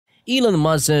Elon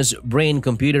Musk's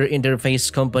brain-computer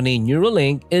interface company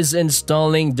Neuralink is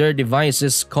installing their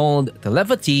devices called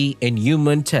telepathy in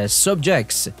human test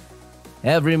subjects.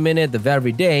 Every minute of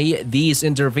every day, these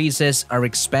interfaces are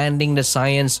expanding the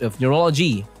science of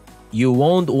neurology. You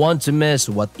won't want to miss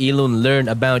what Elon learned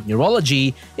about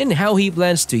neurology and how he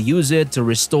plans to use it to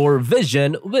restore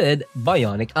vision with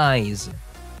bionic eyes.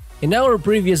 In our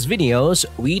previous videos,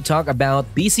 we talked about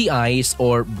BCIs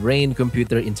or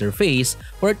brain-computer interface,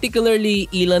 particularly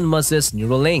Elon Musk's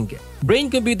Neuralink.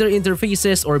 Brain-computer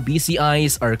interfaces or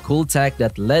BCIs are cool tech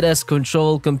that let us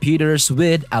control computers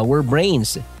with our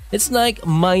brains. It's like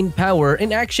mind power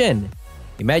in action.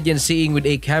 Imagine seeing with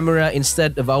a camera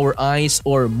instead of our eyes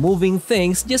or moving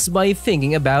things just by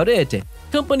thinking about it.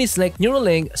 Companies like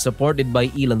Neuralink, supported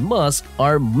by Elon Musk,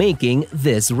 are making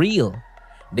this real.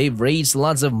 They've raised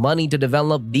lots of money to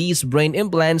develop these brain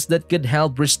implants that could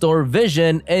help restore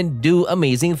vision and do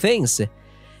amazing things.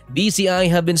 BCI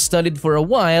have been studied for a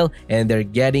while and they're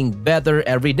getting better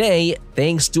every day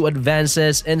thanks to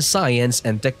advances in science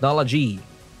and technology.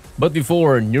 But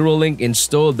before Neuralink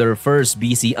installed their first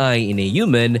BCI in a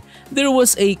human, there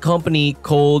was a company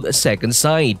called Second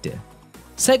Sight.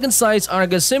 Second Sight's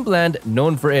Argus implant,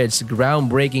 known for its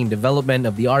groundbreaking development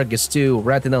of the Argus 2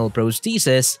 retinal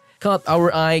prosthesis, caught our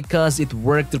eye cause it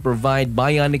worked to provide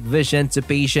bionic vision to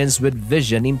patients with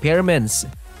vision impairments.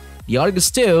 The Argus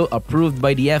 2, approved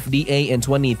by the FDA in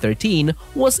 2013,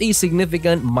 was a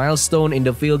significant milestone in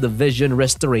the field of vision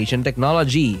restoration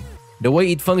technology. The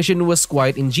way it functioned was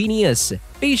quite ingenious.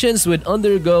 Patients would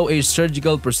undergo a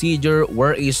surgical procedure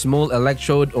where a small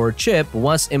electrode or chip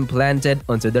was implanted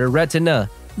onto their retina.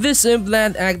 This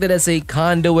implant acted as a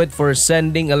conduit for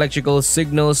sending electrical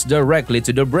signals directly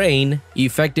to the brain,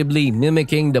 effectively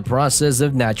mimicking the process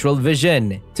of natural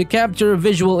vision. To capture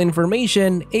visual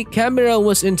information, a camera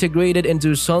was integrated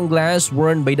into sunglasses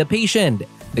worn by the patient.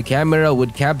 The camera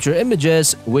would capture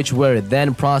images, which were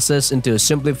then processed into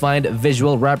simplified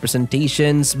visual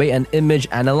representations by an image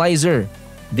analyzer.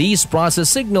 These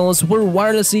processed signals were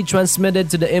wirelessly transmitted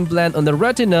to the implant on the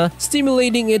retina,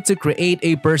 stimulating it to create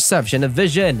a perception of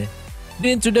vision.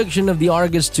 The introduction of the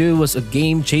Argus 2 was a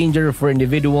game changer for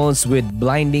individuals with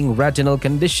blinding retinal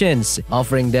conditions,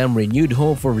 offering them renewed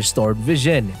hope for restored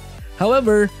vision.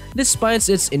 However, despite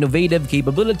its innovative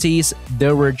capabilities,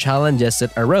 there were challenges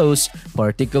that arose,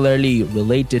 particularly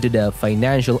related to the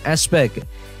financial aspect.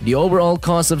 The overall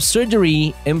cost of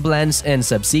surgery, implants, and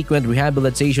subsequent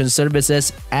rehabilitation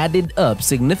services added up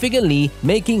significantly,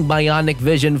 making bionic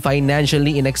vision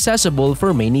financially inaccessible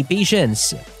for many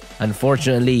patients.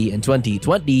 Unfortunately, in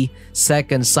 2020,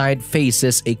 Second Sight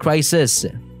faces a crisis.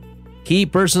 Key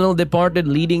personnel departed,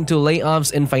 leading to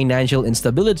layoffs and financial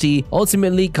instability,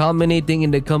 ultimately culminating in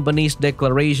the company's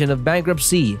declaration of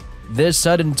bankruptcy. This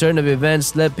sudden turn of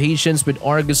events left patients with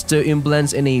Argus 2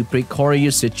 implants in a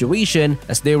precarious situation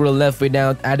as they were left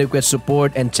without adequate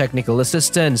support and technical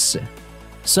assistance.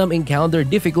 Some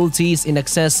encountered difficulties in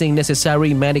accessing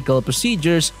necessary medical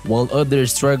procedures, while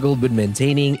others struggled with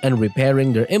maintaining and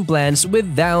repairing their implants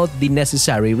without the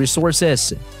necessary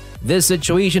resources. This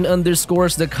situation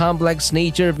underscores the complex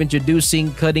nature of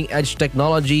introducing cutting-edge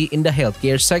technology in the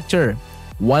healthcare sector.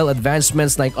 While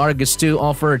advancements like Argus 2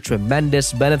 offer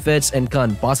tremendous benefits and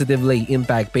can positively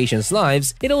impact patients'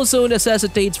 lives, it also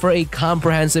necessitates for a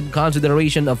comprehensive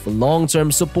consideration of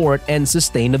long-term support and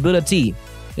sustainability.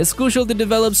 It's crucial to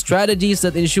develop strategies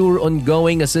that ensure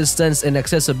ongoing assistance and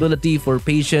accessibility for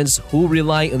patients who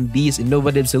rely on these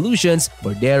innovative solutions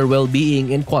for their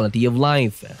well-being and quality of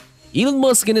life. Elon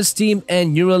Musk and his team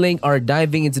and Neuralink are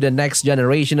diving into the next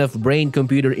generation of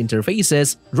brain-computer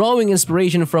interfaces, drawing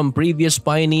inspiration from previous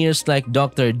pioneers like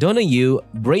Dr. Donahue,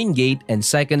 BrainGate, and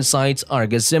Second Sight's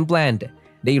Argus implant.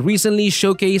 They recently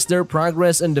showcased their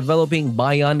progress in developing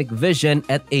bionic vision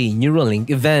at a Neuralink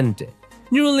event.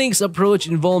 Neuralink's approach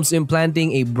involves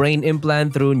implanting a brain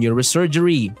implant through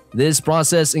neurosurgery. This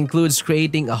process includes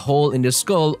creating a hole in the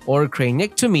skull or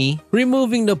craniectomy,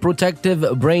 removing the protective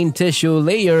brain tissue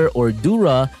layer or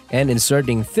dura, and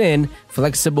inserting thin,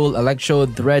 flexible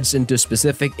electrode threads into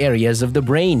specific areas of the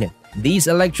brain. These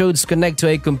electrodes connect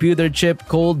to a computer chip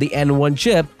called the N1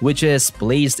 chip, which is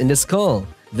placed in the skull.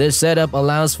 This setup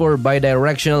allows for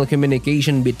bidirectional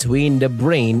communication between the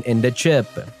brain and the chip.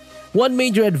 One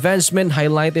major advancement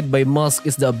highlighted by Musk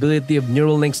is the ability of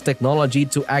Neuralink's technology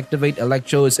to activate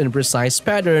electrodes in precise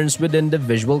patterns within the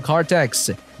visual cortex.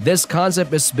 This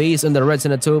concept is based on the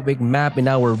retinotopic map in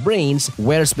our brains,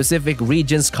 where specific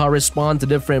regions correspond to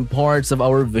different parts of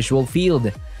our visual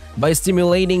field. By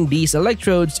stimulating these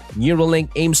electrodes, Neuralink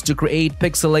aims to create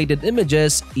pixelated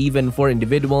images even for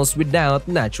individuals without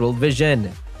natural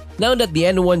vision. Now that the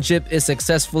N1 chip is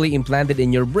successfully implanted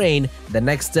in your brain, the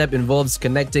next step involves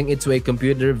connecting it to a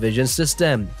computer vision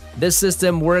system. This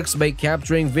system works by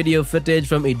capturing video footage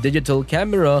from a digital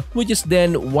camera, which is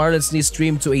then wirelessly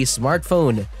streamed to a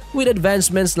smartphone. With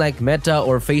advancements like Meta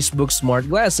or Facebook smart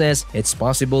glasses, it's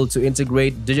possible to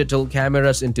integrate digital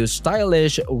cameras into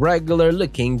stylish,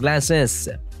 regular-looking glasses.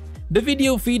 The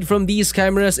video feed from these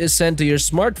cameras is sent to your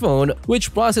smartphone,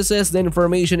 which processes the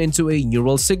information into a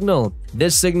neural signal.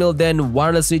 This signal then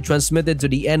wirelessly transmitted to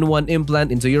the N1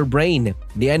 implant into your brain.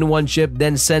 The N1 chip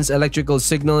then sends electrical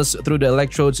signals through the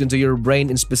electrodes into your brain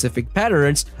in specific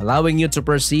patterns, allowing you to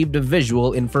perceive the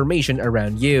visual information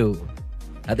around you.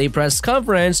 At a press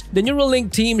conference, the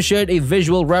Neuralink team shared a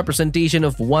visual representation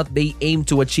of what they aim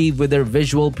to achieve with their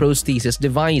visual prosthesis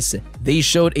device. They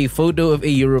showed a photo of a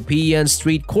European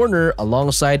street corner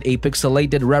alongside a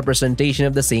pixelated representation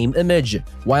of the same image.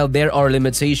 While there are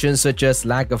limitations such as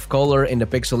lack of color and the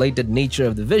pixelated nature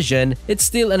of the vision, it's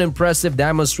still an impressive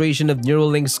demonstration of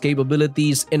Neuralink's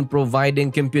capabilities in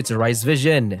providing computerized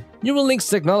vision. Neuralink's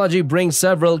technology brings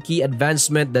several key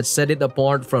advancements that set it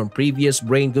apart from previous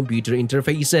brain-computer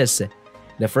interfaces.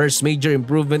 The first major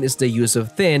improvement is the use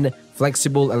of thin,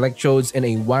 flexible electrodes and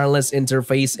a wireless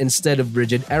interface instead of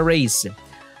rigid arrays.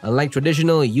 Unlike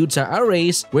traditional Utah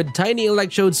arrays, with tiny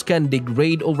electrodes can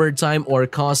degrade over time or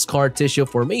cause scar tissue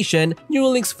formation,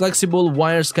 Neuralink's flexible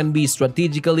wires can be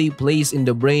strategically placed in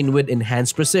the brain with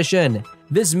enhanced precision.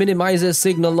 This minimizes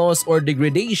signal loss or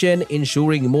degradation,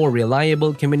 ensuring more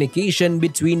reliable communication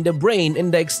between the brain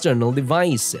and the external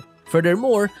device.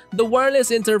 Furthermore, the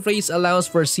wireless interface allows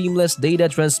for seamless data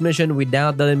transmission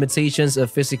without the limitations of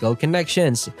physical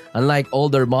connections. Unlike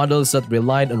older models that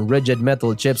relied on rigid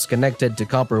metal chips connected to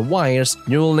copper wires,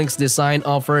 Neuralink's design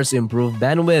offers improved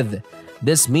bandwidth.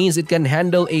 This means it can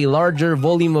handle a larger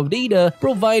volume of data,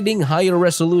 providing higher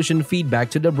resolution feedback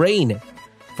to the brain.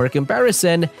 For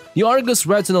comparison, the Argus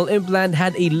retinal implant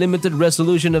had a limited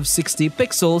resolution of 60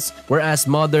 pixels, whereas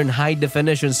modern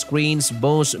high-definition screens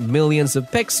boast millions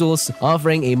of pixels,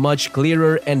 offering a much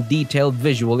clearer and detailed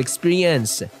visual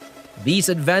experience. These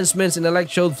advancements in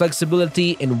electrode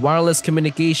flexibility and wireless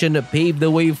communication pave the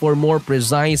way for more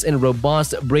precise and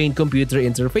robust brain-computer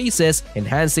interfaces,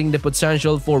 enhancing the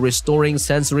potential for restoring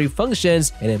sensory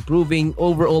functions and improving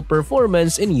overall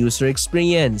performance and user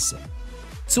experience.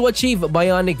 To achieve a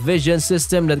bionic vision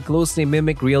system that closely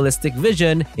mimic realistic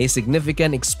vision, a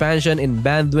significant expansion in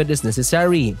bandwidth is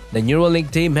necessary. The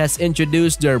Neuralink team has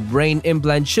introduced their brain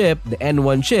implant chip, the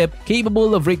N1 chip,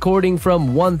 capable of recording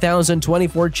from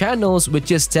 1,024 channels,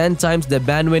 which is 10 times the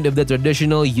bandwidth of the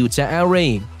traditional Utah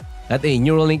array. At a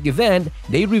Neuralink event,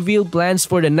 they revealed plans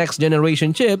for the next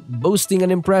generation chip, boasting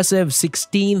an impressive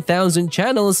 16,000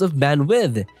 channels of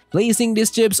bandwidth. Placing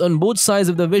these chips on both sides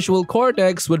of the visual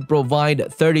cortex would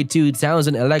provide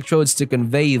 32,000 electrodes to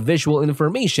convey visual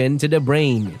information to the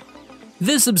brain.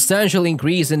 This substantial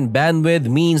increase in bandwidth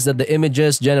means that the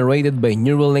images generated by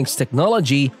Neuralink's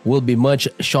technology will be much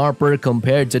sharper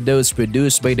compared to those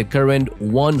produced by the current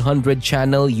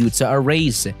 100-channel Utah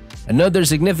arrays. Another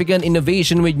significant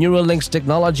innovation with Neuralink's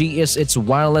technology is its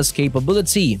wireless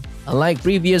capability. Unlike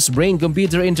previous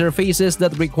brain-computer interfaces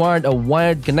that required a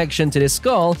wired connection to the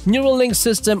skull, Neuralink's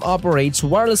system operates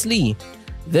wirelessly.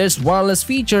 This wireless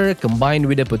feature, combined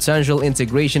with the potential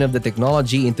integration of the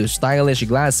technology into stylish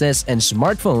glasses and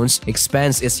smartphones,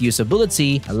 expands its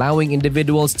usability, allowing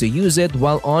individuals to use it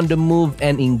while on the move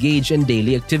and engage in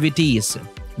daily activities.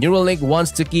 Neuralink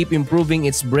wants to keep improving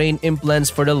its brain implants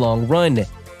for the long run.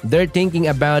 They're thinking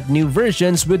about new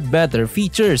versions with better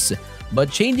features. But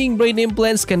changing brain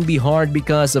implants can be hard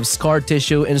because of scar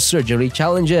tissue and surgery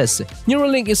challenges.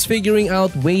 Neuralink is figuring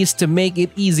out ways to make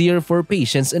it easier for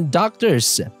patients and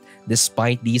doctors.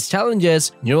 Despite these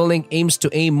challenges, Neuralink aims to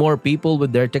aim more people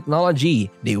with their technology.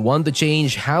 They want to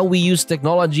change how we use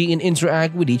technology and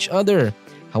interact with each other.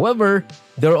 However,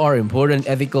 there are important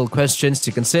ethical questions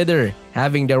to consider.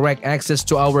 Having direct access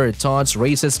to our thoughts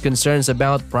raises concerns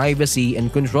about privacy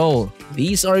and control.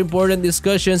 These are important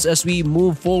discussions as we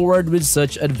move forward with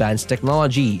such advanced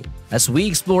technology. As we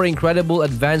explore incredible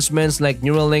advancements like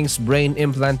Neuralink's brain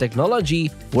implant technology,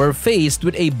 we're faced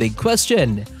with a big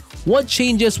question. What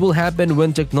changes will happen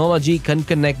when technology can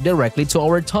connect directly to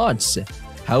our thoughts?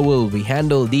 How will we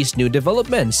handle these new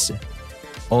developments?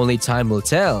 Only time will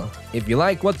tell. If you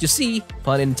like what you see,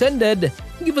 pun intended,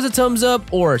 give us a thumbs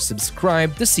up or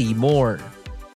subscribe to see more.